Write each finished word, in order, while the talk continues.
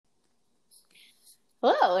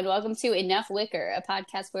Hello, and welcome to Enough Wicker, a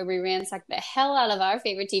podcast where we ransack the hell out of our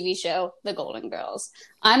favorite TV show, The Golden Girls.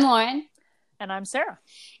 I'm Lauren. And I'm Sarah.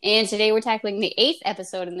 And today we're tackling the 8th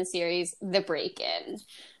episode in the series, The Break-In.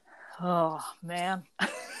 Oh, man.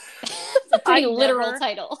 It's a pretty literal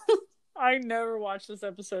title. I never watched this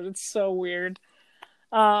episode. It's so weird.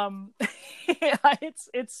 It's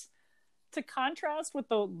to contrast with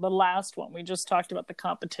the last one. We just talked about the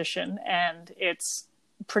competition, and it's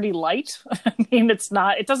pretty light. I mean,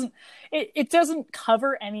 it doesn't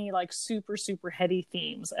cover any like super heady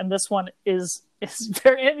themes, and this one is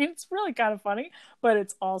very, I mean, it's really kind of funny, but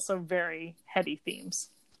it's also very heady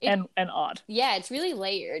themes and odd. Yeah, it's really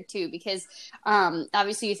layered too, because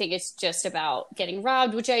obviously you think it's just about getting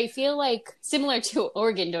robbed, which I feel like, similar to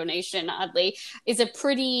organ donation, oddly, is a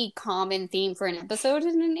pretty common theme for an episode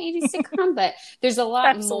in an 80s sitcom, but there's a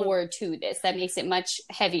lot more to this that makes it much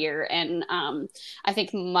heavier and I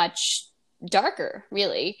think much darker,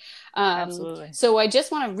 really. Absolutely. So I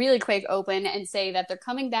just want to really quick open and say that they're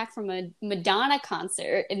coming back from a Madonna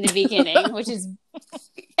concert in the beginning, which is...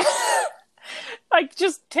 Like,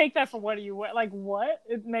 just take that for what you want. Like, what?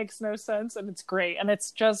 It makes no sense, and it's great. And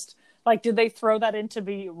it's just, like, did they throw that in to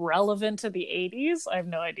be relevant to the 80s? I have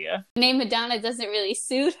no idea. The name Madonna doesn't really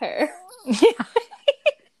suit her. Yeah.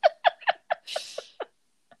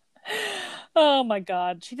 Oh, my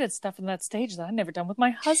God. She did stuff in that stage that I've never done with my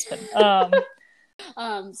husband.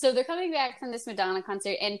 So they're coming back from this Madonna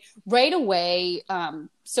concert, and right away,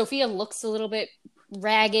 Sophia looks a little bit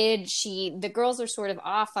ragged. The girls are sort of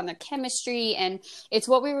off on the chemistry, and it's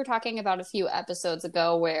what we were talking about a few episodes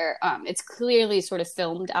ago, where it's clearly sort of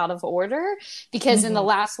filmed out of order, because in the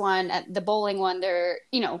last one, at the bowling one, they're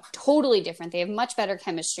totally different. They have much better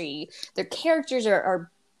chemistry. Their characters are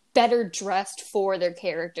better dressed for their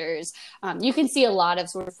characters. You can see a lot of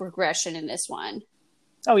sort of regression in this one.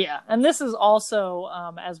 Oh yeah, and this is also,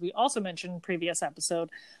 as we also mentioned in previous episode,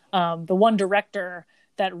 the one director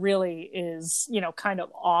that really is, kind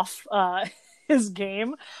of off his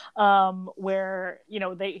game, where,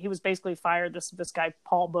 he was basically fired, this guy,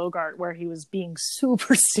 Paul Bogart, where he was being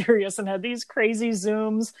super serious and had these crazy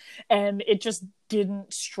zooms, and it just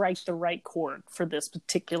didn't strike the right chord for this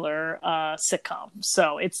particular sitcom.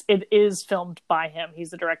 So it is filmed by him. He's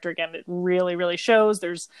the director again. It really, really shows.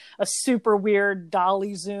 There's a super weird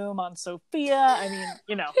dolly zoom on Sophia. I mean,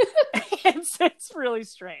 it's really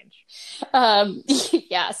strange.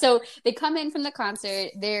 Yeah. So they come in from the concert.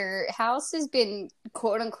 Their house has been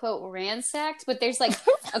quote unquote ransacked, but there's like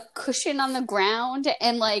a cushion on the ground,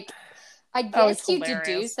 and like, I guess you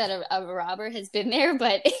deduce that a robber has been there,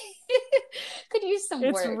 but could use some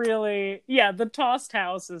work. It's really, the tossed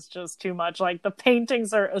house is just too much. Like, the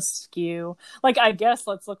paintings are askew. Like, I guess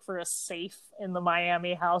let's look for a safe in the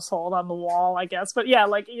Miami household on the wall, I guess. But yeah,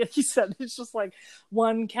 like he said, it's just like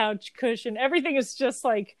one couch cushion. Everything is just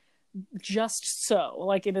like, just so.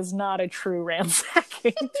 Like, it is not a true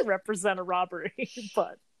ransacking to represent a robbery,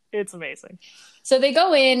 but it's amazing. So they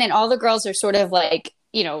go in, and all the girls are sort of like,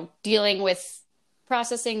 dealing with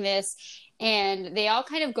processing this, and they all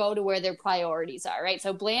kind of go to where their priorities are, right?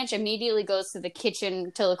 So Blanche immediately goes to the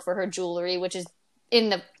kitchen to look for her jewelry, which is in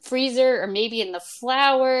the freezer or maybe in the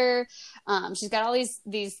flour. She's got all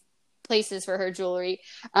these places for her jewelry.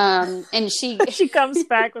 And she comes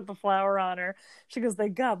back with the flour on her. She goes, "They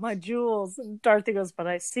got my jewels." And Dorothy goes, "But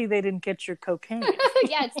I see they didn't get your cocaine."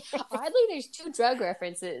 Yeah, oddly, there's 2 drug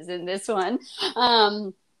references in this one.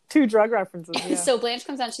 2 drug references, yeah. So Blanche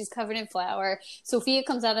comes out, she's covered in flour. Sophia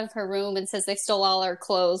comes out of her room and says they stole all her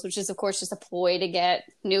clothes, which is, of course, just a ploy to get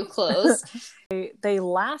new clothes. They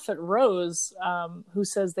laugh at Rose, who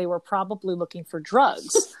says they were probably looking for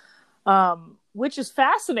drugs, which is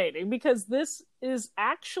fascinating, because this is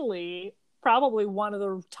actually probably one of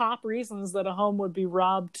the top reasons that a home would be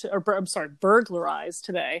burglarized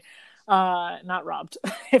today. Not robbed,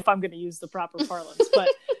 if I'm going to use the proper parlance, but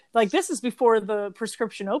like, this is before the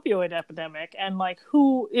prescription opioid epidemic, and like,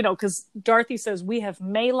 who, because Dorothy says we have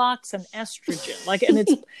Maalox and estrogen, like, and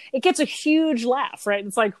it gets a huge laugh, right?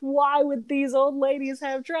 It's like, why would these old ladies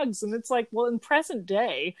have drugs? And it's like, well, in present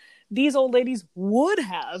day, these old ladies would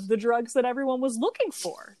have the drugs that everyone was looking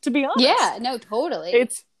for, to be honest. Yeah, no, totally.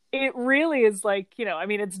 It really is like, I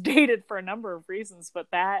mean, it's dated for a number of reasons, but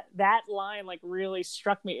that line like really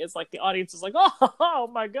struck me as like, the audience is like, oh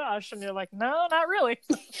my gosh. And you're like, no, not really.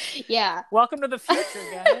 Yeah. Welcome to the future,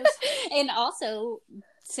 guys. And also,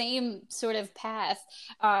 same sort of path.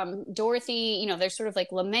 Dorothy, they're sort of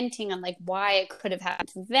like lamenting on like why it could have happened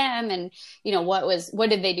to them, and, what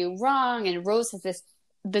did they do wrong? And Rose has this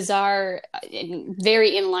bizarre and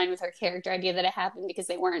very in line with her character idea that it happened because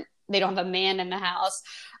they don't have a man in the house.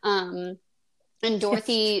 And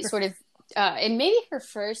Dorothy sort of, and maybe her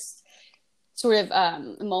first sort of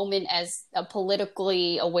moment as a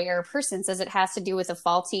politically aware person, says it has to do with a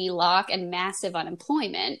faulty lock and massive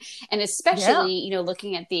unemployment, and Yeah. especially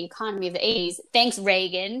looking at the economy of the 80s, thanks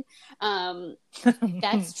Reagan.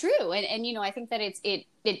 That's true, and I think that it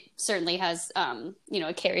certainly has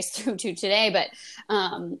it carries through to today, but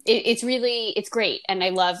it's great, and I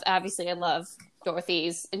love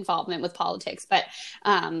Dorothy's involvement with politics, but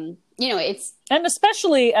it's And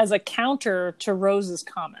especially as a counter to Rose's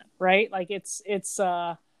comment, right? Like it's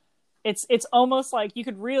almost like you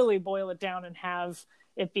could really boil it down and have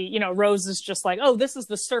it be, Rose is just like, oh, this is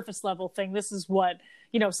the surface level thing. This is what,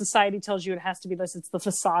 society tells you it has to be this. It's the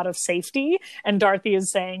facade of safety. And Dorothy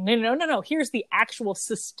is saying, no. Here's the actual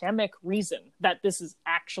systemic reason that this is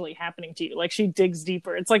actually happening to you. Like, she digs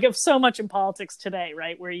deeper. It's like, if so much in politics today,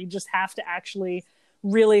 right? Where you just have to actually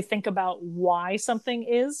really think about why something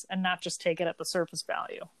is and not just take it at the surface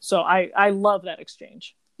value. So I love that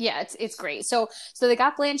exchange. Yeah, it's great. So they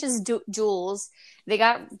got Blanche's jewels. They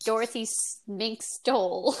got Dorothy's mink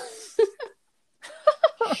stole.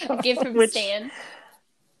 Give from Stan.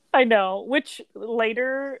 I know. Which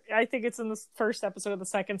later, I think it's in the first episode of the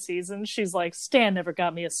second season, she's like, Stan never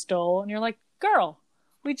got me a stole. And you're like, girl,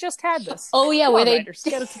 we just had this. Oh yeah, where writers,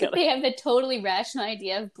 get it together. They have the totally rational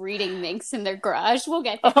idea of breeding minks in their garage. We'll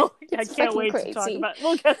get there. Oh, I can't wait to talk about it.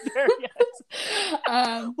 We'll get there.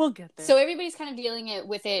 Yes. We'll get there. So everybody's kind of dealing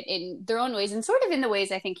with it in their own ways, and sort of in the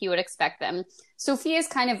ways I think you would expect them. Sophia's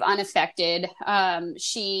kind of unaffected.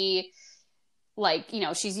 She's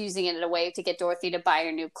using it in a way to get Dorothy to buy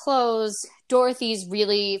her new clothes. Dorothy's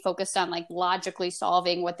really focused on logically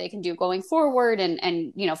solving what they can do going forward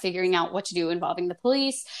and figuring out what to do involving the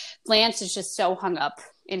police. Blanche is just so hung up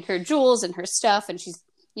in her jewels and her stuff, and she's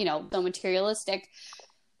so materialistic.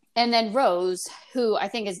 And then Rose, who I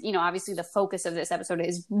think is obviously the focus of this episode,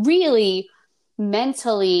 is really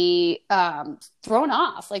mentally thrown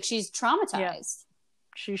off. Like, she's traumatized. Yeah.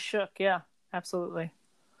 She's shook. Yeah, absolutely.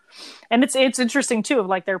 And it's interesting too,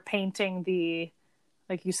 like they're painting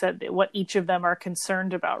like you said, what each of them are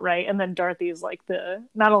concerned about, right? And then Dorothy is like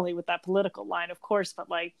not only with that political line, of course, but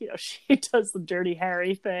she does the Dirty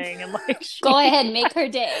Harry thing, and go ahead, make her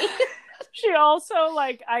day. She also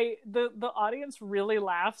the audience really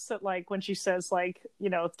laughs at when she says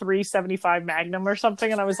 375 Magnum or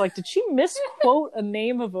something, and I was like, did she misquote a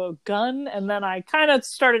name of a gun? And then I kind of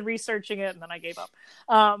started researching it, and then I gave up.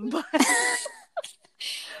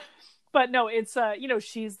 But no, it's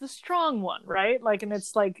she's the strong one, right? And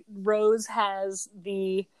it's Rose has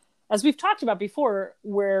as we've talked about before,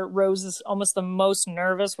 where Rose is almost the most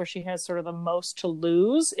nervous, where she has sort of the most to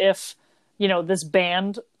lose if this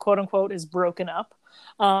band, quote unquote, is broken up.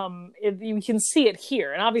 You can see it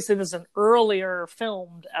here, and obviously this is an earlier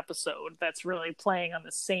filmed episode that's really playing on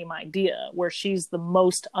the same idea, where she's the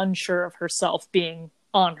most unsure of herself being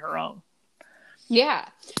on her own. Yeah,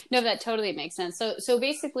 no, that totally makes sense. So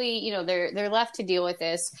basically, they're left to deal with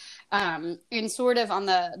this, and sort of on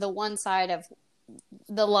the one side of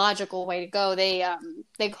the logical way to go, they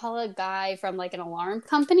call a guy from an alarm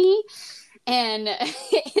company, and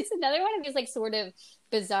it's another one of these sort of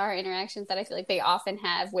bizarre interactions that I feel like they often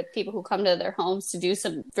have with people who come to their homes to do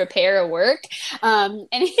some repair or work. And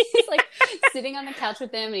he's sitting on the couch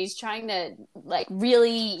with them, and he's trying to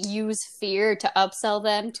really use fear to upsell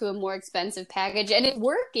them to a more expensive package. And it's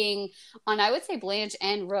working on, I would say, Blanche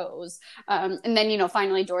and Rose. And then,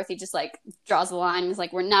 finally Dorothy just draws the line and is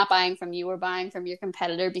like, we're not buying from you, we're buying from your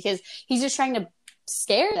competitor, because he's just trying to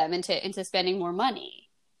scare them into spending more money.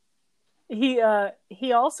 He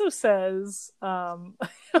also says,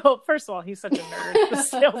 well, first of all, he's such a nerd. The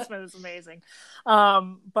salesman is amazing.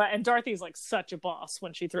 And Dorothy's such a boss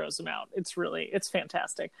when she throws him out. It's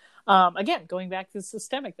fantastic. Again, going back to the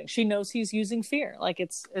systemic thing, she knows he's using fear.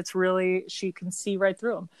 It's really, she can see right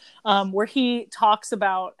through him. Where he talks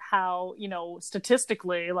about how,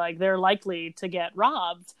 statistically, they're likely to get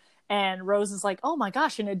robbed. And Rose is like, oh my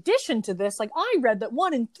gosh, in addition to this, I read that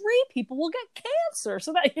 1 in 3 people will get cancer.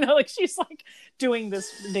 So that, she's doing this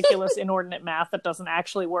ridiculous inordinate math that doesn't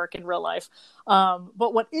actually work in real life.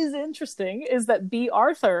 But what is interesting is that Bea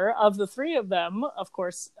Arthur, of the 3 of them, of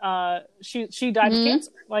course, she died of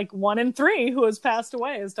cancer. 1 in 3 who has passed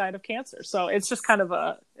away has died of cancer. So it's just kind of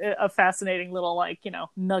a fascinating little,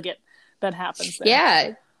 nugget that happens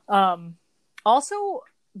there. Yeah. Also,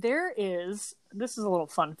 this is a little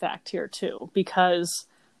fun fact here too, because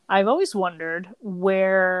I've always wondered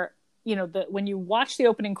where, when you watch the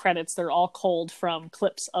opening credits, they're all culled from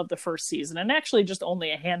clips of the first season, and actually just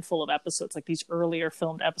only a handful of episodes, these earlier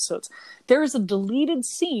filmed episodes. There is a deleted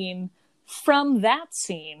scene from that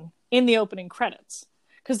scene in the opening credits.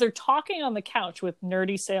 Because they're talking on the couch with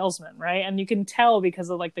nerdy salesmen, right? And you can tell because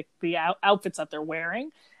of like the outfits that they're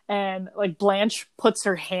wearing. And like Blanche puts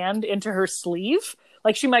her hand into her sleeve.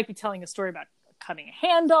 Like she might be telling a story about cutting a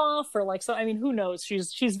hand off or like, so I mean, who knows?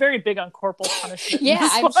 She's very big on corporal punishment. Yeah,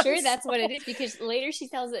 I'm sure that's what it is, because later she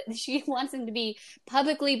tells it she wants him to be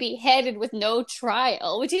publicly beheaded with no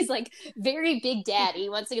trial, which is like very Big Daddy.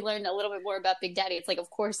 Once we learn a little bit more about Big Daddy, it's like, of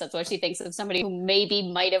course that's what she thinks of somebody who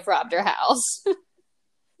maybe might have robbed her house.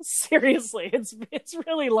 Seriously, it's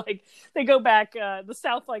really like they go back, the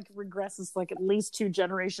South like regresses like at least 2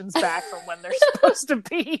 generations back from when they're supposed to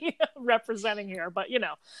be representing here, but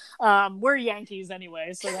we're Yankees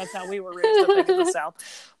anyway, so that's how we were raised up in the South.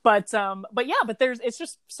 But it's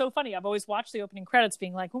just so funny. I've always watched the opening credits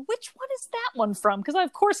being like, well, which one is that one from? Because I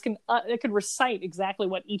of course I could recite exactly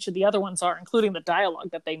what each of the other ones are, including the dialogue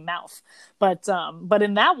that they mouth. But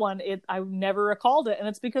in that one, I never recalled it, and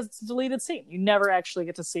it's because it's a deleted scene. You never actually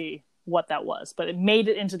get to see what that was, but it made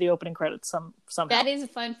it into the opening credits somehow. That is a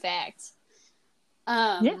fun fact.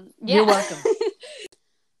 Yeah, you're welcome.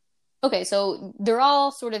 Okay, so they're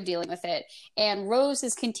all sort of dealing with it, and Rose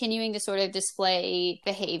is continuing to sort of display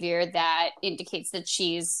behavior that indicates that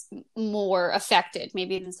she's more affected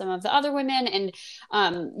maybe than some of the other women. And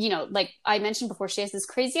like I mentioned before, she has this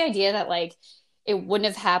crazy idea that like it wouldn't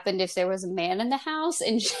have happened if there was a man in the house.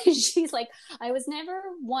 And she's like, I was never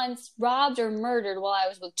once robbed or murdered while I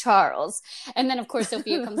was with Charles. And then, of course,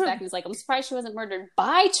 Sophia comes back and is like, I'm surprised she wasn't murdered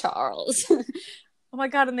by Charles. Oh my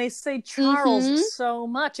God. And they say Charles so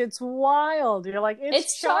much. It's wild. You're like,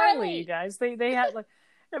 it's Charlie, you guys. They had like,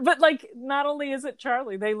 but like, not only is it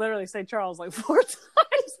Charlie, they literally say Charles like 4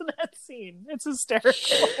 times in that scene. It's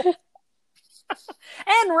hysterical.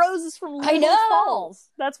 And Rose is from Little Falls.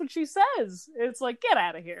 That's what she says. It's like, get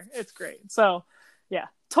out of here. It's great. So yeah,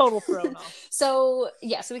 total thrown off. So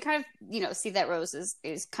we kind of, see that Rose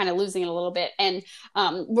is kind of losing it a little bit. And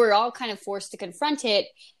we're all kind of forced to confront it,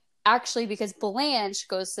 actually, because Blanche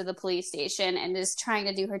goes to the police station and is trying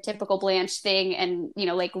to do her typical Blanche thing and,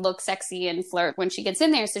 like look sexy and flirt when she gets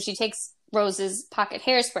in there. So she takes Rose's pocket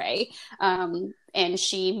hairspray, and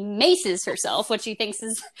she maces herself, what she thinks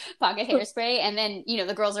is pocket hairspray. And then,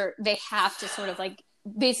 the girls they have to sort of like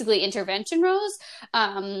basically intervention Rose.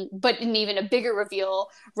 But in even a bigger reveal,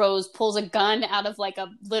 Rose pulls a gun out of like a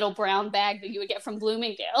little brown bag that you would get from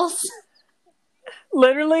Bloomingdale's.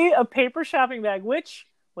 Literally a paper shopping bag, which,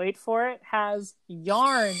 wait for it, has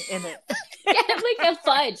yarn in it. Yeah, like a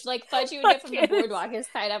fudge you would get from the boardwalk is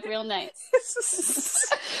tied up real nice.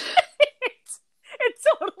 It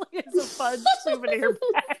totally is a fudge souvenir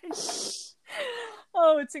bag.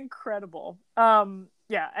 Oh, it's incredible.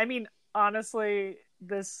 Yeah, I mean, honestly,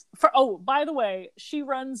 by the way, she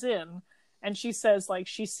runs in and she says like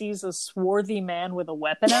she sees a swarthy man with a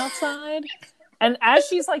weapon outside. And as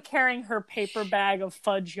she's like carrying her paper bag of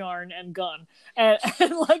fudge yarn and gun, and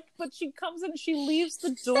like, but she comes in, she leaves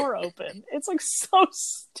the door open. It's like so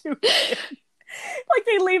stupid. Like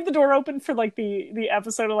they leave the door open for like the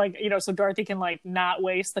episode of like, so Dorothy can like not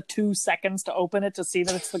waste the 2 seconds to open it to see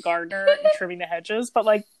that it's the gardener trimming the hedges. But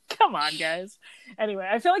like, come on, guys. Anyway,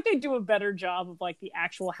 I feel like they do a better job of like the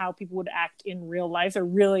actual how people would act in real life. They're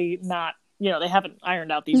really not, they haven't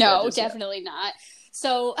ironed out these. No, definitely not.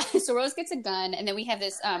 So Rose gets a gun, and then we have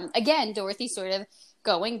this again, Dorothy sort of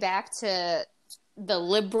going back to the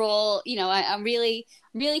liberal, I'm really,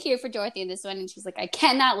 really here for Dorothy in this one. And she's like, I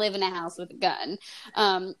cannot live in a house with a gun.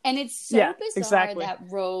 And it's so bizarre exactly. that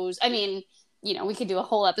Rose, I mean, we could do a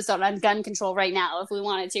whole episode on gun control right now if we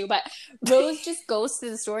wanted to, but Rose just goes to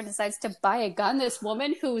the store and decides to buy a gun. This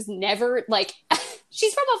woman who's never like,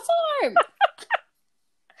 she's from a farm.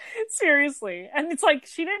 Seriously. And it's like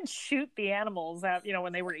she didn't shoot the animals that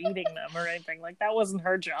when they were eating them or anything. Like that wasn't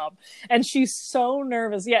her job. And she's so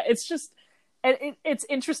nervous. Yeah, it's just it's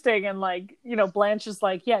interesting. And like, Blanche is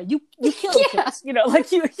like, yeah, you killed kids.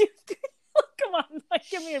 Like you come on, like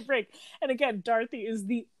give me a break. And again, Dorothy is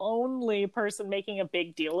the only person making a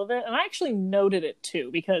big deal of it. And I actually noted it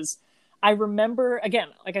too, because I remember, again,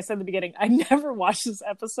 like I said at the beginning, I never watched this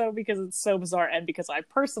episode because it's so bizarre, and because I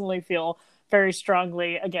personally feel very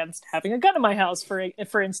strongly against having a gun in my house,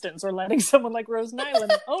 for instance, or letting someone like Rose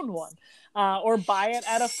Nyland own one, or buy it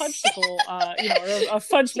at a fudgesicle, or a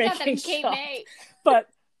fudge making shop. But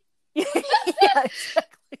yeah,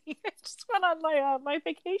 exactly. I just went on my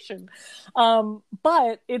vacation,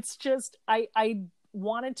 but it's just I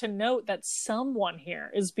wanted to note that someone here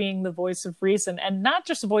is being the voice of reason, and not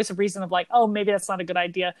just a voice of reason of like, oh, maybe that's not a good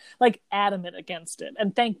idea, like adamant against it.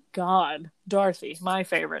 And thank God Dorothy, my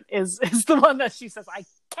favorite, is the one that she says, I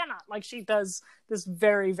cannot. Like, she does this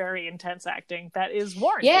very, very intense acting that is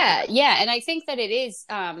warranted. Yeah. And I think that it is,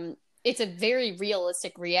 it's a very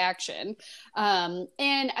realistic reaction. And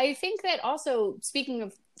I think that also, speaking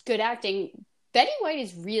of good acting, Betty White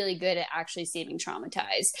is really good at actually seeming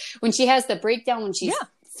traumatized. When she has the breakdown, when she's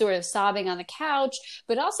sort of sobbing on the couch,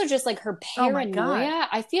 but also just like her paranoia,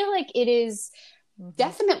 I feel like it is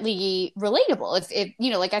definitely relatable. If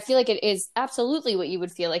you know, like, I feel like it is absolutely what you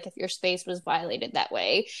would feel like if your space was violated that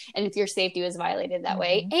way, and if your safety was violated that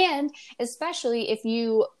way, and especially if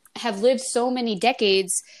you have lived so many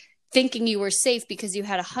decades thinking you were safe because you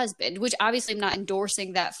had a husband, which obviously I'm not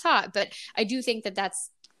endorsing that thought, but I do think that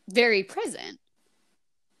that's very present.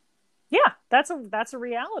 Yeah, that's a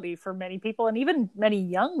reality for many people, and even many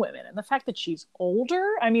young women. And the fact that she's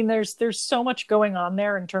older, I mean, there's so much going on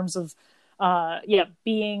there in terms of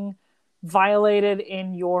being violated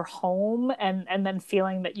in your home, and then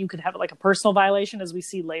feeling that you could have like a personal violation, as we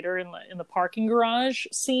see later in the parking garage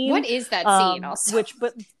scene. What is that scene also?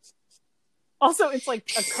 But also it's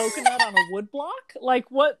like a coconut on a wood block.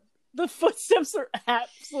 Like, what? The footsteps are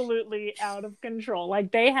absolutely out of control.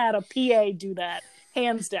 Like, they had a PA do that,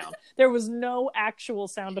 hands down. There was no actual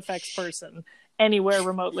sound effects person anywhere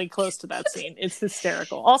remotely close to that scene. It's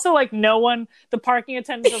hysterical. Also, like, the parking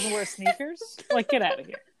attendant doesn't wear sneakers. Like, get out of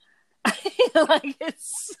here. Like,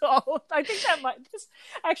 it's so, I think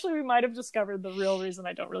that we might have discovered the real reason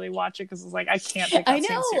I don't really watch it, because it's like, I can't take that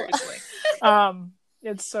scene seriously.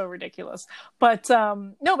 It's so ridiculous. But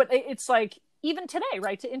no, but it's like, even today,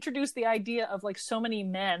 right, to introduce the idea of like so many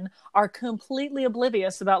men are completely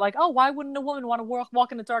oblivious about like, oh, why wouldn't a woman want to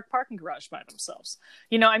walk in a dark parking garage by themselves?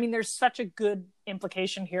 You know, I mean, there's such a good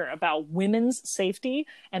implication here about women's safety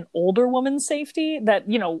and older women's safety that,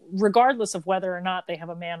 you know, regardless of whether or not they have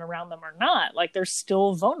a man around them or not, like, they're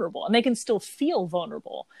still vulnerable, and they can still feel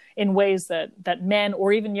vulnerable in ways that men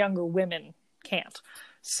or even younger women can't.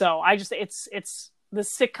 So it's the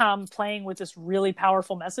sitcom playing with this really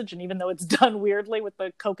powerful message, and even though it's done weirdly with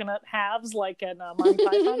the coconut halves, like in Monty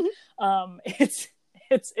Python, it's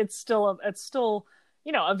still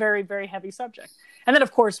you know, a very, very heavy subject. And then,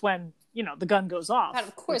 of course, when, you know, the gun goes off, and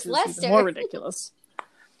of course, Lester, even more ridiculous.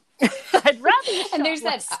 I'd rather. And there's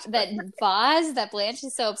that vase that Blanche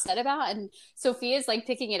is so upset about, and Sophia's like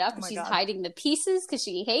picking it up, and she's hiding the pieces because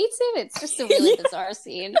she hates it. It's just a really bizarre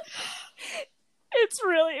scene. It's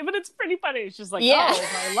really, but it's pretty funny. It's just like, oh,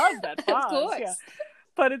 I love that vase. Of course. Yeah.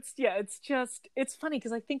 But it's funny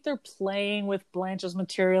because I think they're playing with Blanche's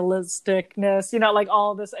materialisticness, you know, like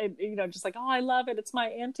all this, you know, just like, oh, I love it. It's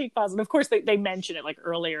my antique vase. And of course they mention it like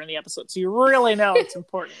earlier in the episode. So you really know it's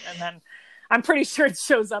important. And then I'm pretty sure it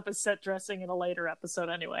shows up as set dressing in a later episode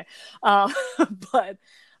anyway. But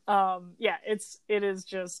it is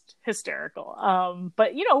just hysterical.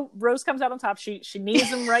 But you know, Rose comes out on top. She knees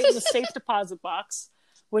him right in the safe deposit box,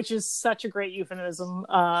 which is such a great euphemism.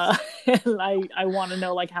 And I want to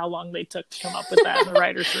know like how long they took to come up with that in the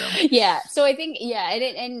writer's room. Yeah. So I think,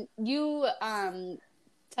 and you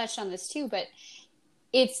touched on this too, but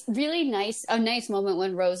it's really a nice moment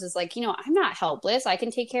when Rose is like, you know, I'm not helpless. I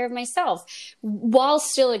can take care of myself, while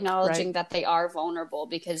still acknowledging that they are vulnerable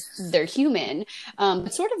because they're human.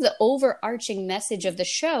 But sort of the overarching message of the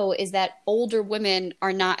show is that older women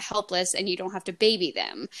are not helpless and you don't have to baby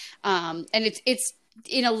them. And it's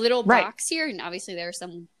in a little box here. And obviously there are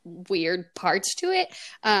some weird parts to it.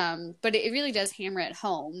 But it really does hammer it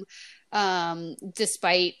home.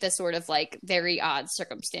 Despite the sort of like very odd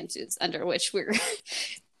circumstances under which we're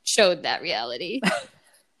showed that reality.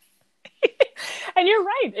 And you're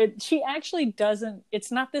right. She actually doesn't,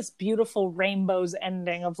 it's not this beautiful rainbows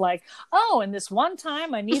ending of like, oh, and this one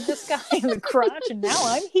time I need this guy in the crotch and now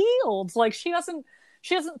I'm healed. Like she doesn't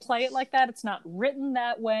play it like that. It's not written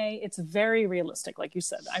that way. It's very realistic. Like you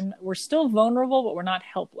said, we're still vulnerable, but we're not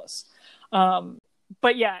helpless.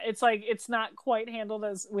 But yeah, it's like, it's not quite handled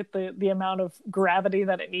as with the amount of gravity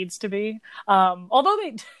that it needs to be. Although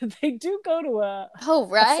they do go to a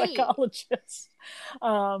psychologist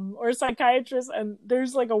or a psychiatrist, and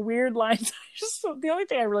there's like a weird line. The only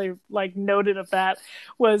thing I really like noted of that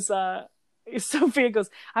was Sophia goes,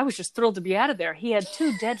 I was just thrilled to be out of there. He had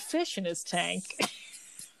 2 dead fish in his tank.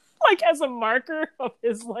 Like as a marker of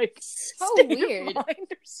his like so weird mind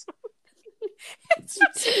or something. It's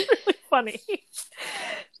just really funny.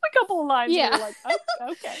 A couple of lines. Yeah. Like,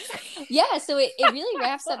 oh, okay. Yeah. So it really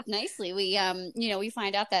wraps up nicely. We, we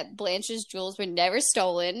find out that Blanche's jewels were never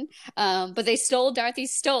stolen, but they stole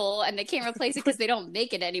Dorothy's stole, and they can't replace it because they don't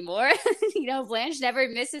make it anymore. Blanche never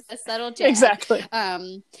misses a subtle jab. Exactly.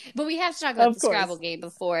 But we have to talk about the Scrabble game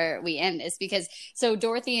before we end this, because so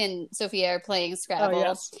Dorothy and Sophia are playing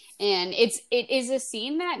Scrabble, And it is a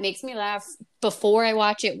scene that makes me laugh before I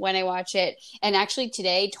watch it, when I watch it. And actually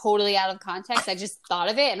today, totally out of context, I just thought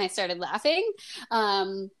of it and I started laughing.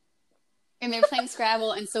 And they're playing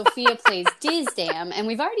Scrabble, and Sophia plays Dizdam. And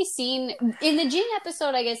we've already seen in the Jin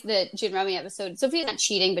episode, I guess the Jin Rummy episode, Sophia's not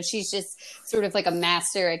cheating, but she's just sort of like a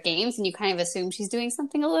master at games, and you kind of assume she's doing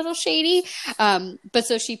something a little shady. But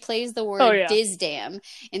so she plays the word Dizdam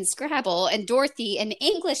in Scrabble, and Dorothy, an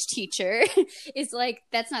English teacher, is like,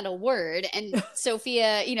 that's not a word. And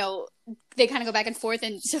Sophia, you know, they kind of go back and forth,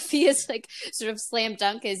 and Sophia's like sort of slam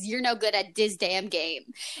dunk is, you're no good at Dizdam game.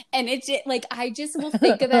 And it's like, I just will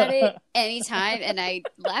think about it anytime and I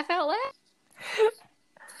laugh out loud.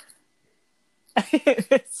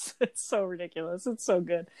 It's so ridiculous. It's so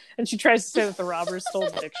good. And she tries to say that the robbers stole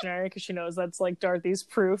the dictionary because she knows that's like Dorothy's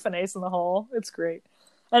proof and Ace in the Hole. It's great.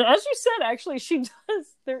 And as you said, actually,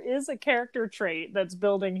 there is a character trait that's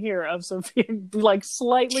building here of Sophia, like,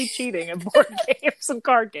 slightly cheating at board games and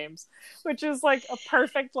card games, which is, like, a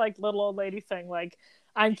perfect, like, little old lady thing. Like,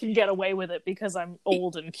 I can get away with it because I'm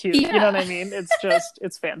old and cute. Yeah. You know what I mean?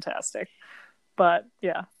 It's fantastic. But,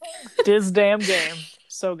 yeah. Dizdam game.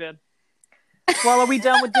 So good. Well, are we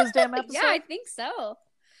done with Dizdam episode? Yeah, I think so.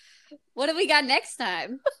 What have we got next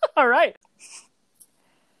time? All right.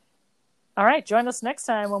 All right, join us next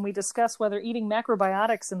time when we discuss whether eating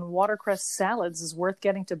macrobiotics and watercress salads is worth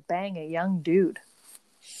getting to bang a young dude.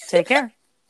 Take care.